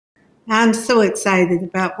I'm so excited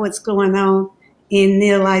about what's going on in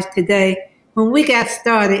near life today. When we got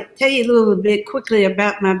started, tell you a little bit quickly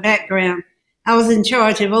about my background. I was in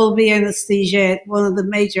charge of OB anesthesia at one of the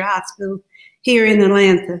major hospitals here in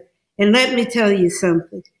Atlanta. And let me tell you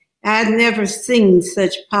something. I'd never seen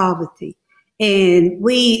such poverty. And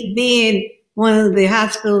we, being one of the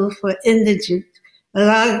hospitals for indigents, a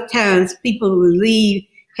lot of times people who leave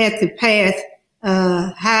had to pass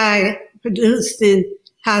high producing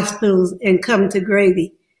hospitals and come to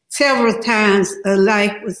Grady. Several times a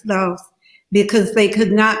life was lost because they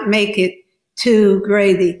could not make it to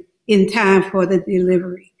Grady in time for the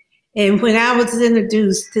delivery. And when I was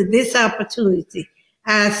introduced to this opportunity,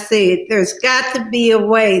 I said, there's got to be a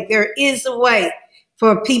way, there is a way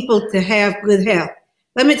for people to have good health.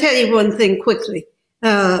 Let me tell you one thing quickly.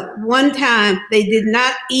 One time they did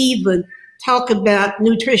not even talk about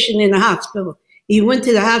nutrition in the hospital. You went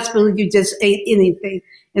to the hospital, you just ate anything.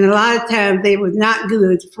 And a lot of times they were not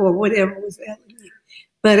good for whatever was ailing you.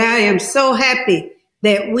 But I am so happy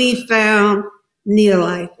that we found Near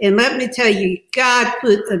Life. And let me tell you, God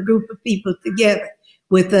put a group of people together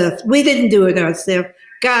with us. We didn't do it ourselves.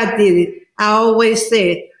 God did it. I always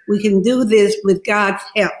said we can do this with God's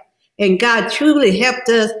help. And God truly helped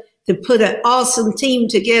us to put an awesome team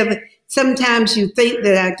together. Sometimes you think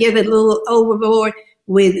that I get a little overboard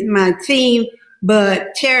with my team,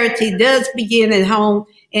 but charity does begin at home.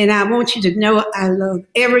 And I want you to know I love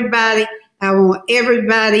everybody. I want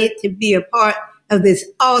everybody to be a part of this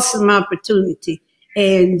awesome opportunity.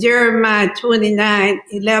 And Jeremiah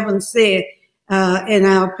 29:11 said, and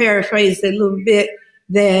I'll paraphrase it a little bit,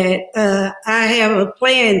 that I have a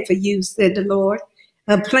plan for you, said the Lord,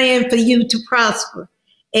 a plan for you to prosper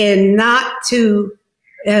and not to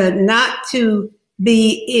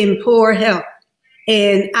be in poor health.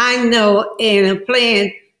 And I know, and a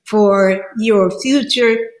plan for your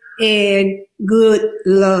future and good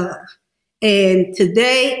love. And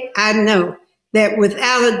today I know that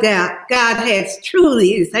without a doubt, God has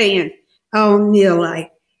truly his hand on Near Life.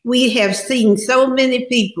 We have seen so many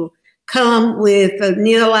people come with a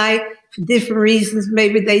Near Life for different reasons.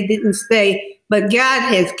 Maybe they didn't stay, but God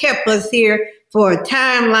has kept us here for a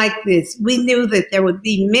time like this. We knew that there would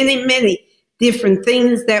be many, many different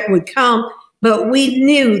things that would come, but we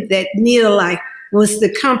knew that Near Life was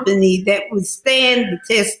the company that would stand the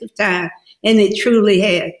test of time, and it truly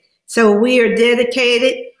has. So we are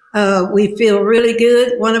dedicated. We feel really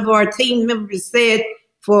good. One of our team members said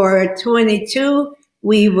for 22,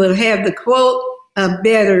 we will have the quote, a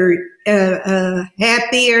better,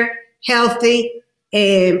 happier, healthy,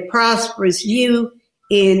 and prosperous you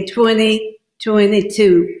in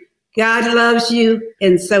 2022. God loves you,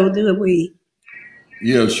 and so do we.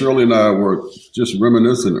 Yeah, Shirley and I were just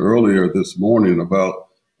reminiscing earlier this morning about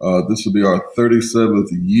this will be our 37th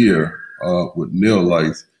year with Near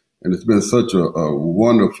Life, and it's been such a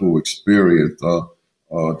wonderful experience. The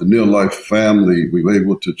Near Life family, we were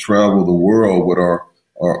able to travel the world with our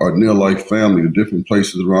Near Life family to different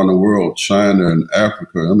places around the world, China and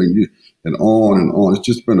Africa, I mean, and on and on. It's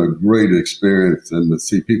just been a great experience, and to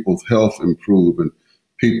see people's health improve and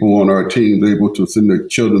people on our team able to send their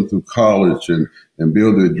children through college and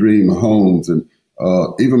build their dream homes. And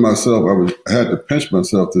even myself, I had to pinch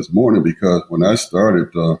myself this morning because when I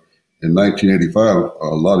started in 1985,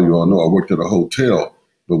 a lot of you all know I worked at a hotel,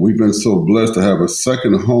 but we've been so blessed to have a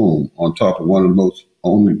second home on top of one of the most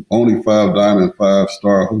only 5-diamond,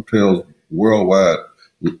 5-star hotels worldwide,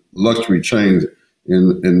 luxury chains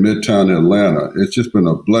in Midtown Atlanta. It's just been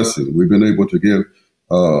a blessing. We've been able to give,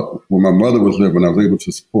 when my mother was living, I was able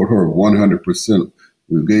to support her 100%.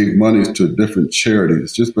 We gave monies to different charities.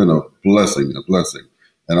 It's just been a blessing, a blessing.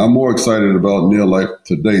 And I'm more excited about Near Life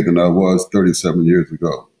today than I was 37 years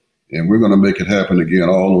ago. And we're going to make it happen again,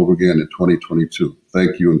 all over again in 2022.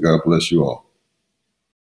 Thank you, and God bless you all.